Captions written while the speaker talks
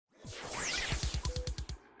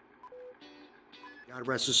God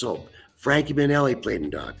rest his soul. Frankie Banali played in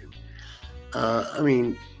Dokken. I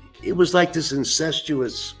mean, it was like this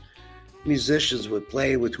incestuous musicians would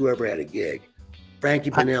play with whoever had a gig. Frankie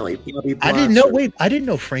Banali, Bobby I didn't know. Blossom. Wait, I didn't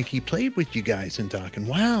know Frankie played with you guys in Dokken.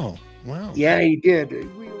 Wow, wow. Yeah, he did.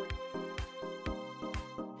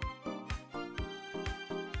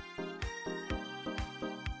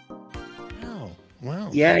 Wow.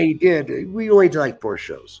 Yeah, he did. We only did like 4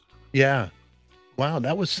 shows. Yeah. Wow,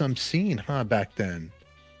 that was some scene, huh, back then?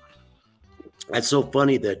 That's so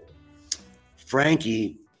funny that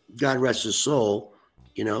Frankie, God rest his soul,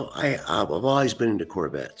 you know, I've always been into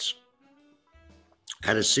Corvettes. I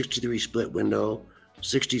had a 63 split window,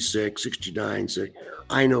 66, 69. So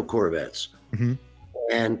I know Corvettes. Mm-hmm.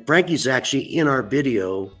 And Frankie's actually in our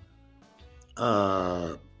video,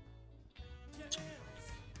 the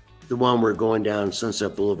one we're going down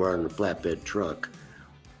Sunset Boulevard in a flatbed truck.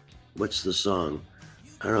 What's the song?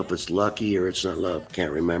 I don't know if it's Lucky or It's Not Love.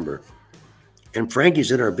 Can't remember. And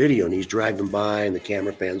Frankie's in our video, and he's driving by, and the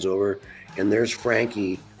camera pans over, and there's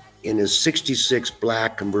Frankie in his 66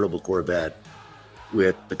 black convertible Corvette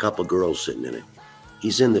with a couple girls sitting in it.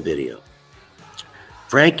 He's in the video.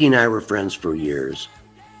 Frankie and I were friends for years.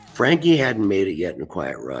 Frankie hadn't made it yet in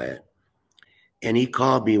Quiet Riot. And he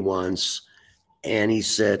called me once, and he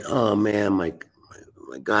said, oh, man, my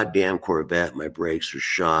goddamn Corvette, my brakes are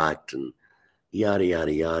shot, and yada,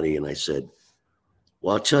 yada, yada. And I said,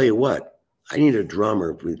 well, I'll tell you what. I need a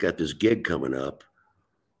drummer. We've got this gig coming up,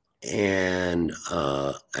 and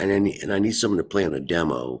I need someone to play on a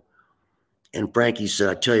demo. And Frankie said,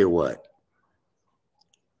 I tell you what,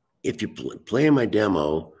 if you play in my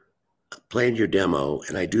demo, play in your demo,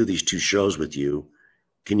 and I do these 2 shows with you,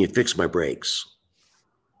 can you fix my brakes?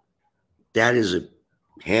 That is a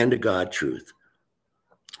hand to God truth.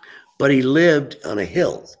 But he lived on a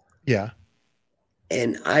hill. Yeah.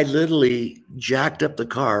 And I literally jacked up the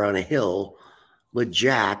car on a hill with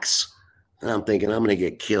jacks. And I'm thinking, I'm going to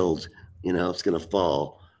get killed. You know, it's going to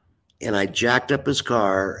fall. And I jacked up his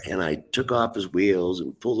car, and I took off his wheels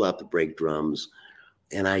and pulled out the brake drums,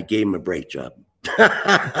 and I gave him a brake job. You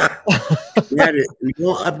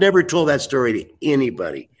know, I've never told that story to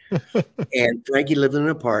anybody. And Frankie lived in an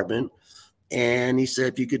apartment, and he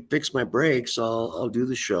said, if you could fix my brakes, I'll do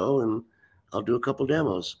the show, and I'll do a couple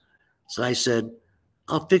demos. So I said,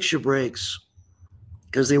 I'll fix your brakes,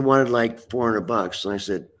 because they wanted like $400. And I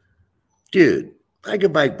said, dude, I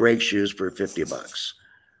could buy brake shoes for $50.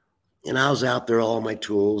 And I was out there, all my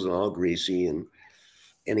tools and all greasy, and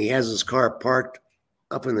he has his car parked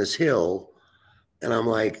up in this hill, and I'm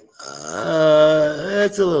like,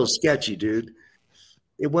 that's a little sketchy, dude.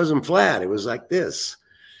 It wasn't flat; it was like this,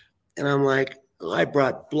 and I'm like, I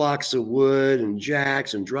brought blocks of wood and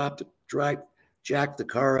jacks and jacked the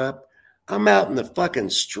car up. I'm out in the fucking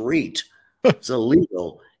street; it's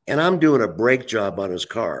illegal, and I'm doing a brake job on his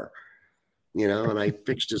car, you know, and I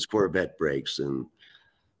fixed his Corvette brakes, and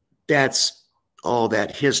that's all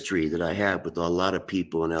that history that I have with a lot of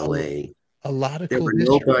people in LA. A lot of there cool were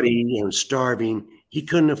history. Nobody and starving. He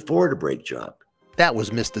couldn't afford a brake job. That was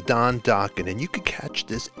Mr. Don Dokken, and you can catch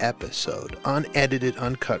this episode unedited,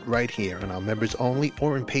 uncut right here on our members only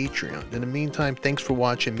or in Patreon. In the meantime, thanks for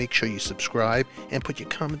watching. Make sure you subscribe and put your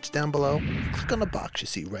comments down below. Click on the box you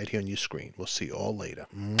see right here on your screen. We'll see you all later.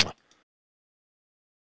 Mwah.